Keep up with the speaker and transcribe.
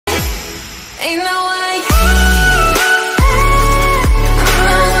Ain't no way.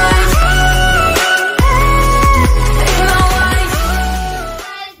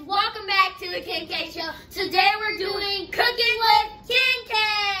 Welcome back to the KenKay show. Today we're doing cooking with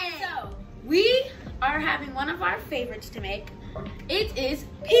KenKay. So we are having one of our favorites to make. It is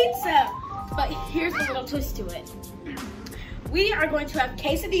pizza. But here's a little twist to it. We are going to have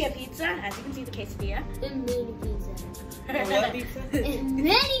quesadilla pizza. As you can see, the quesadilla. And mini pizza. What pizza? And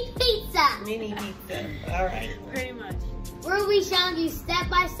mini pizza. Mini pizza. All right. Pretty much. Where we showing you step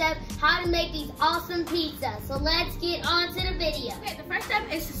by step how to make these awesome pizzas. So let's get on to the video. Okay, the first step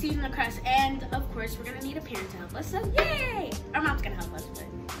is to season the crust, and of course, we're gonna need a parent to help us. So yay! Our mom's gonna help us, but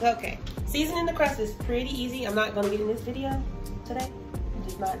Okay. Seasoning the crust is pretty easy. I'm not gonna get in this video today. I'm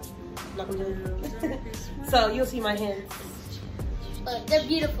just not gonna do it. So you'll see my hands. Look, they're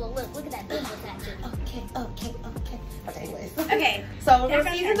beautiful. Look at that beautiful tattoo. Okay, anyways. okay. So we're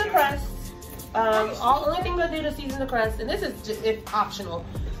gonna season the crust. Only thing we'll do to season the crust, and this is just, it's optional.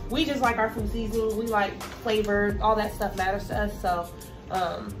 We just like our food seasoning. We like flavor. All that stuff matters to us. So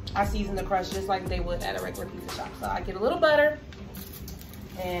I season the crust just like they would at a regular pizza shop. So I get a little butter,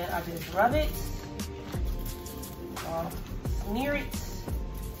 and I just rub it, smear it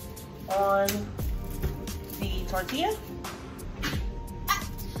on the tortilla.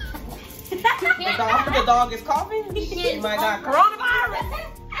 The dog is coughing. He might got coronavirus.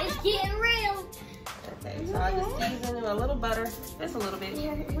 It's getting real. Okay, so I just season it with a little butter, just a little bit.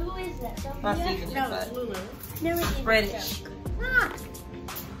 Who is that? Not season it, but spread it. Ah.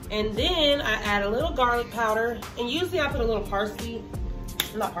 And then I add a little garlic powder, and usually I put a little parsley.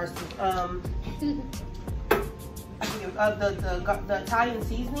 Not parsley. I think the Italian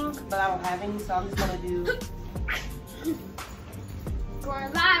seasoning, but I don't have any, so I'm just gonna do.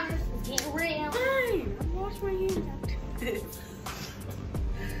 Coronavirus is getting real. Hey, wash my hands.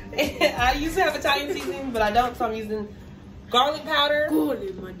 I used to have Italian seasoning, but I don't, so I'm using garlic powder.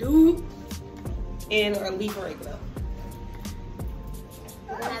 Good, my dude. And a leaf oregano.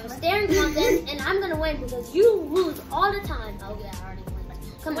 We're gonna have a staring contest, and I'm gonna win because you lose all the time. Oh yeah, I already won.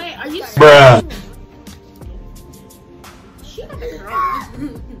 Come Wait, on, are you? start.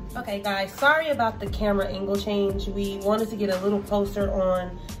 Okay guys, sorry about the camera angle change. We wanted to get a little closer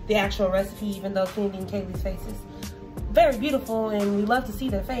on the actual recipe, even though Candy and Kaylee's face is very beautiful and we love to see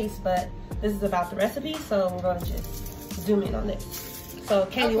their face, but this is about the recipe, so we're gonna just zoom in on this. So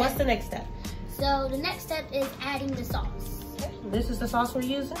Kaylee, Okay. what's the next step? So the next step is adding the sauce. Okay. This is the sauce we're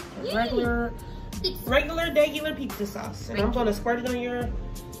using. It's Yay. regular pizza sauce. And I'm gonna squirt it on your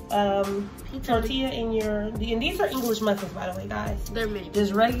tortilla and these are English muffins, by the way, guys. They're mini.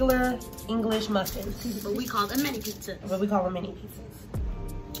 Just regular English muffins. But we call them mini pizzas. But we call them mini pizzas.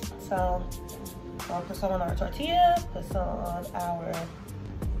 So I'll put some on our tortilla, put some on our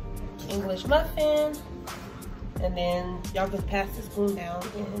English muffin, and then y'all just pass the spoon down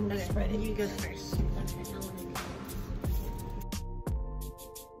and spread it. You go first.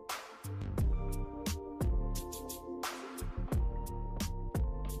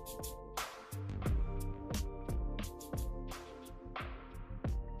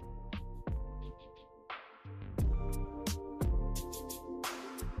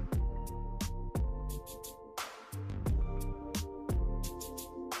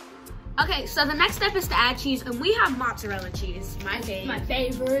 Okay, so the next step is to add cheese, and we have mozzarella cheese, my favorite. My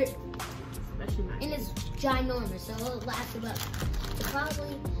favorite. Especially mine. And it's ginormous, so it'll last about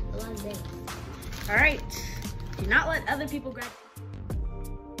probably a lot of days. All right, do not let other people grab.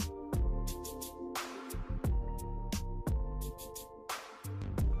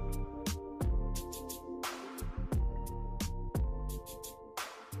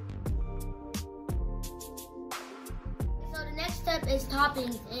 So the next step is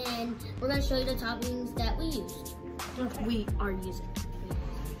toppings, and we're gonna show you the toppings that we use. Okay. We are using.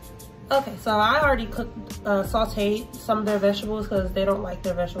 Okay, so I already cooked, sauteed some of their vegetables because they don't like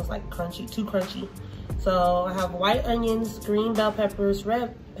their vegetables like crunchy, too crunchy. So I have white onions, green bell peppers,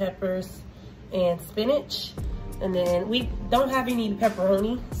 red peppers, and spinach. And then we don't have any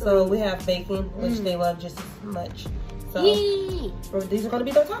pepperoni, so we have bacon, which they love just as much. So these are gonna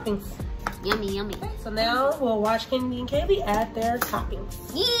be their toppings. Yummy, yummy. Okay, so now we'll watch Candy and Kaylee add their toppings.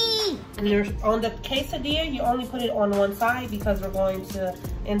 Yay! And on the quesadilla, you only put it on one side because we're going to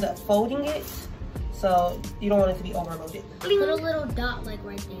end up folding it. So you don't want it to be overloaded. Put a little dot like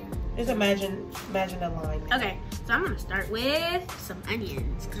right there. Just imagine a line. Okay, so I'm gonna start with some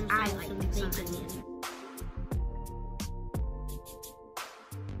onions, because I like some onions.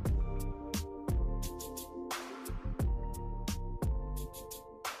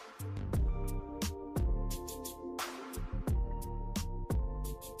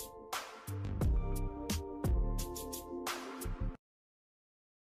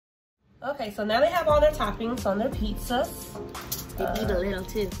 Okay, so now they have all their toppings on their pizzas. They eat a little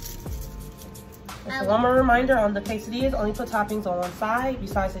too. So one more reminder on the quesadillas, only put toppings on one side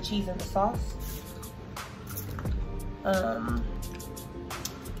besides the cheese and the sauce.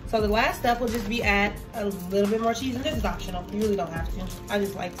 So the last step will just be add a little bit more cheese, and this is optional. You really don't have to. I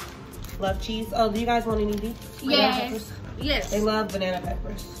just love cheese. Oh, do you guys want any of these? Yes. Yes. They love banana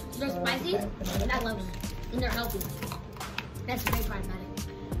peppers. They're spicy, and I love them. And they're healthy. That's the great part about it.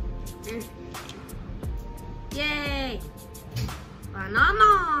 Yay!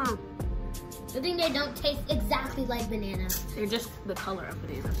 Banana! Good thing they don't taste exactly like banana. They're just the color of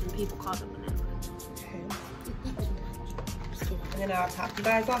bananas, and people call them banana. Okay. And then I'll top you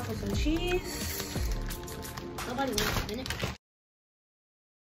guys off with some cheese. Nobody wants a minute.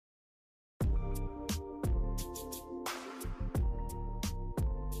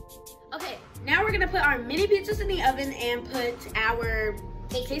 Okay, now we're gonna put our mini pizzas in the oven and put our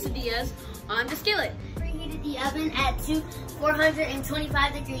quesadillas on the skillet. Preheated the oven at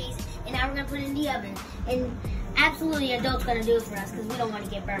 425 degrees, and now we're gonna put it in the oven. And absolutely, adults gonna do it for us because we don't want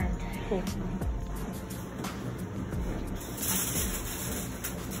to get burned. Cool.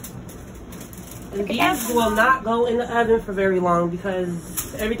 And these will not go in the oven for very long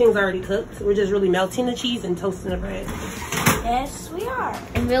because everything's already cooked. We're just really melting the cheese and toasting the bread. Yes, we are.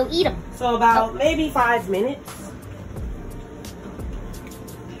 And we'll eat them. So about maybe 5 minutes.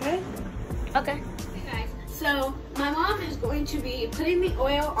 Okay. Okay. Hey guys, so my mom is going to be putting the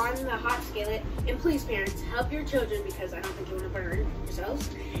oil on the hot skillet. And please, parents, help your children because I don't think you want to burn yourselves.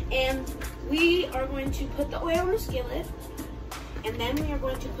 And we are going to put the oil on the skillet. And then we are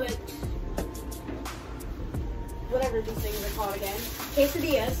going to put whatever these things are called again,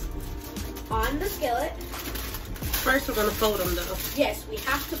 quesadillas, on the skillet. First, we're gonna fold them though. Yes, we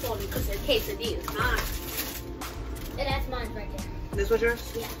have to fold them because they're quesadillas, not. And that's mine right there. This was yours?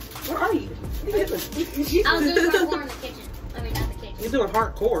 Yeah. Where are you? What are you doing? I was doing hardcore in the kitchen. I mean, not the kitchen. You're doing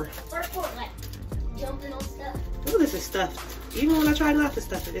hardcore. Hardcore, like jumping on stuff. Look, this is stuffed. Even when I try not to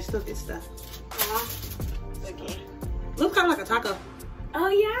stuff it, it still gets stuffed. Okay. Looks kind of like a taco. Oh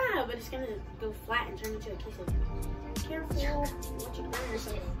yeah, but it's gonna go flat and turn into a quesadilla. Careful, what you burn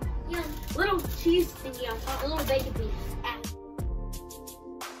yourself. Yeah. Little cheese thingy on top. A little bacon piece.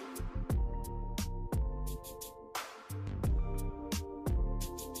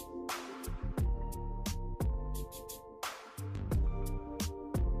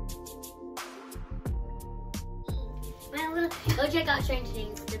 Well, go check out Strange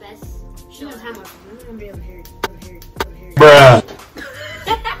Things, the best She knows how much. I'm gonna be over here. Bruh.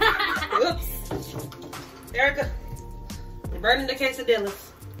 Whoops. Erica, you're burning the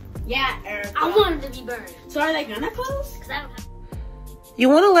quesadillas. Yeah, Erica. I want them to be burned. So are they gonna close? Cause I don't have. You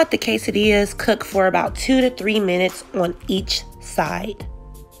want to let the quesadillas cook for about 2 to 3 minutes on each side.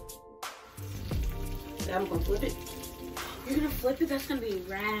 Now I'm gonna flip it. You're gonna flip it? That's gonna be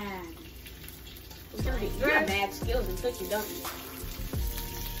rad. It's gonna be. You have mad skills in cooking, don't you?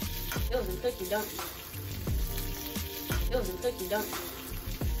 Skills in cooking, don't you? Skills in cooking, don't you?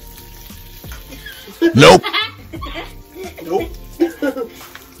 Nope. Nope.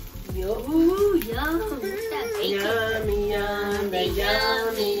 Ooh, yum. Yummy, yummy,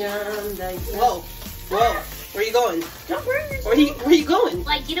 yummy, yummy. Whoa, whoa. Where you going? Don't burn yourself. Where you going?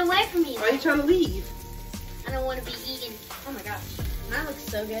 Like, get away from me. Why are you trying to leave? I don't want to be eaten. Oh my gosh, mine looks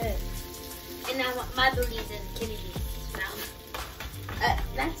so good. And now my booty's in Kennedy's mouth.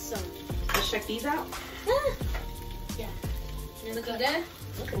 That's so. Let's check these out. Yeah. Looking good?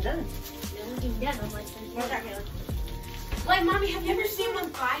 Looking done. Looking down, I'm like, What's that, Kayla? Like, mommy, have you ever seen when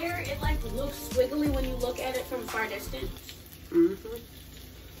fire? It like looks squiggly when you look at it from far distance. Mm-hmm.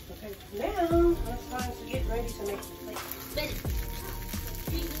 Okay, now it's time to get ready to make the plate. spin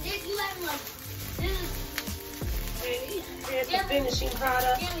it. You have like, Here's the finishing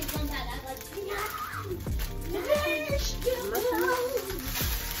product. yeah, we don't have that.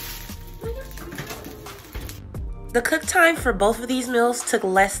 The cook time for both of these meals took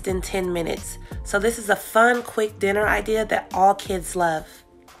less than 10 minutes. So this is a fun, quick dinner idea that all kids love.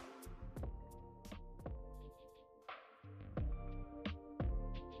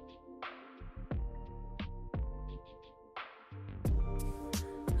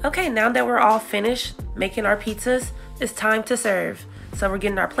 Okay, now that we're all finished making our pizzas, it's time to serve. So we're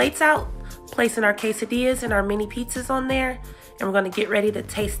getting our plates out, placing our quesadillas and our mini pizzas on there, and we're gonna get ready to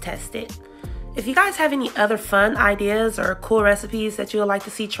taste test it. If you guys have any other fun ideas or cool recipes that you would like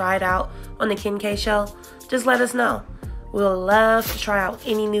to see tried out on the KenKay show, just let us know. We'll love to try out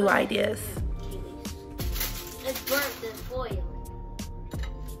any new ideas. It's burnt the foil.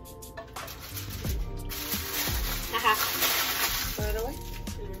 Haha. Throw it away.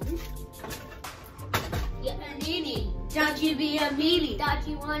 to be a meanie. Thought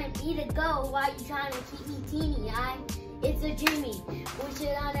you wanted me to go. Why you trying to keep me teeny? It's a dreamy. Push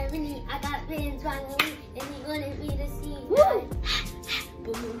it on a mini. I got pins finally, and he wanted me to see. Woo!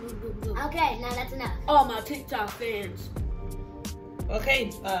 Boom, boom, boom, boom, boom. Okay, now that's enough. All my TikTok fans.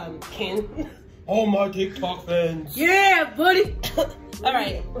 Okay, Ken. All my TikTok fans. Yeah, buddy. All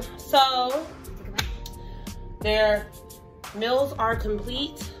right, so their meals are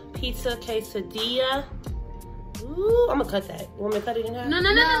complete. Pizza quesadilla. Ooh, I'm gonna cut that. You want me to cut it in half?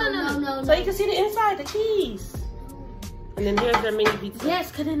 No. So you can see the inside, the cheese. And then here's their mini pizza.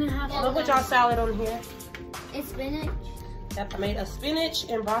 Yes, cut it in half. I'm gonna put y'all salad on here. It's spinach. Yep, I made a spinach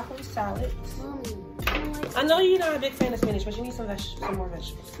and broccoli salad. Mommy, I know you're not a big fan of spinach, but you need some more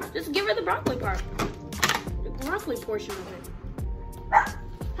vegetables. Just give her the broccoli part. The broccoli portion of it.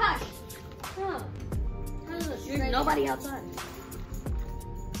 Hush. Oh. There's nobody outside.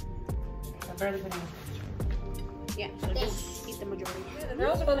 I barely put in. Yeah, so just eat the majority. The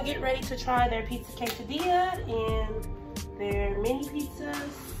girls are gonna get ready to try their pizza quesadilla and their mini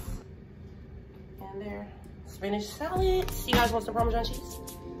pizzas and their spinach salads. You guys want some Parmesan cheese?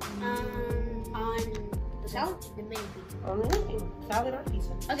 On the salad? The mini pizza. On the menu. Salad or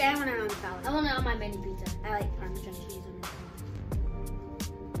pizza? Okay, I want it on the salad. I want it on my mini pizza. I like Parmesan cheese on it.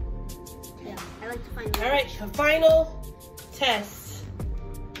 Yeah, I like to find. All right, the final test.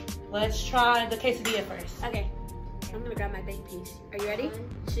 Let's try the quesadilla first. Okay, I'm gonna grab my big piece. Are you ready? 1,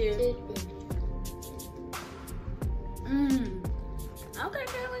 2. 2, 3. Okay,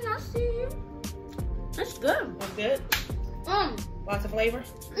 Kelly, I see you. That's good. That's good. Lots of flavor.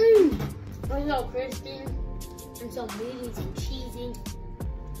 It's so crispy and so meaty and cheesy.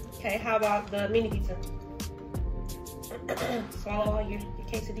 Okay, how about the mini pizza? Swallow all your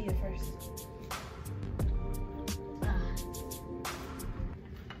quesadilla first.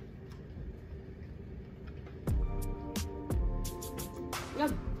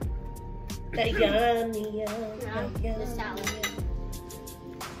 Yum. That yummy, The salad.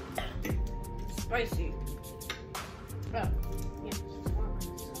 Spicy. Oh, yeah.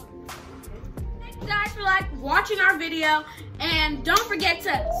 Thank you guys for watching our video, and don't forget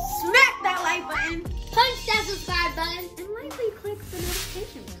to smack that like button, Punch that subscribe button. and lightly click the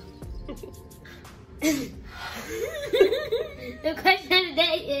notification bell. The question of the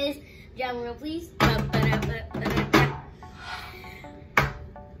day is, drum roll please.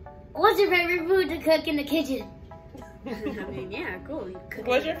 What's your favorite food to cook in the kitchen? I mean, yeah, cool. You cook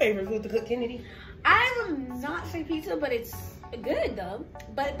What's it. your favorite food to cook, Kennedy? I will not say pizza, but it's good though.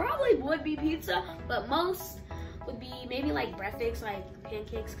 But it probably would be pizza, but most would be maybe like breakfast, like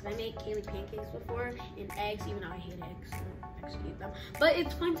pancakes, because I made Kaylee pancakes before, and eggs, even though I hate eggs. I don't actually eat them. But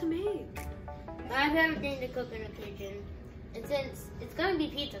it's fun to make. My favorite thing to cook in the kitchen, and since it's gonna be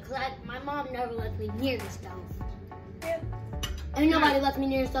pizza, because my mom never lets me near the stove. Yeah. And nobody lets me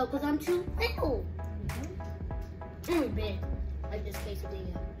near the stove because I'm too little. Really big, like this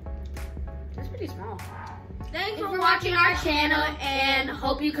quesadilla. That's pretty small. Thanks for watching our channel, and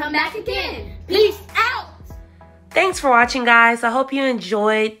hope you come back again. Peace out! Thanks for watching, guys. I hope you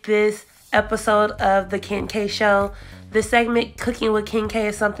enjoyed this episode of the KenKay Show. This segment, Cooking with KenKay,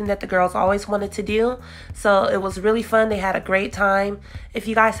 is something that the girls always wanted to do. So it was really fun. They had a great time. If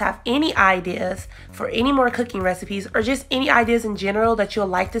you guys have any ideas for any more cooking recipes or just any ideas in general that you'll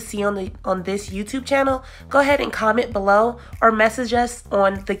like to see on this YouTube channel, go ahead and comment below or message us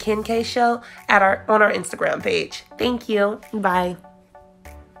on the KenKay Show on our Instagram page. Thank you. Bye.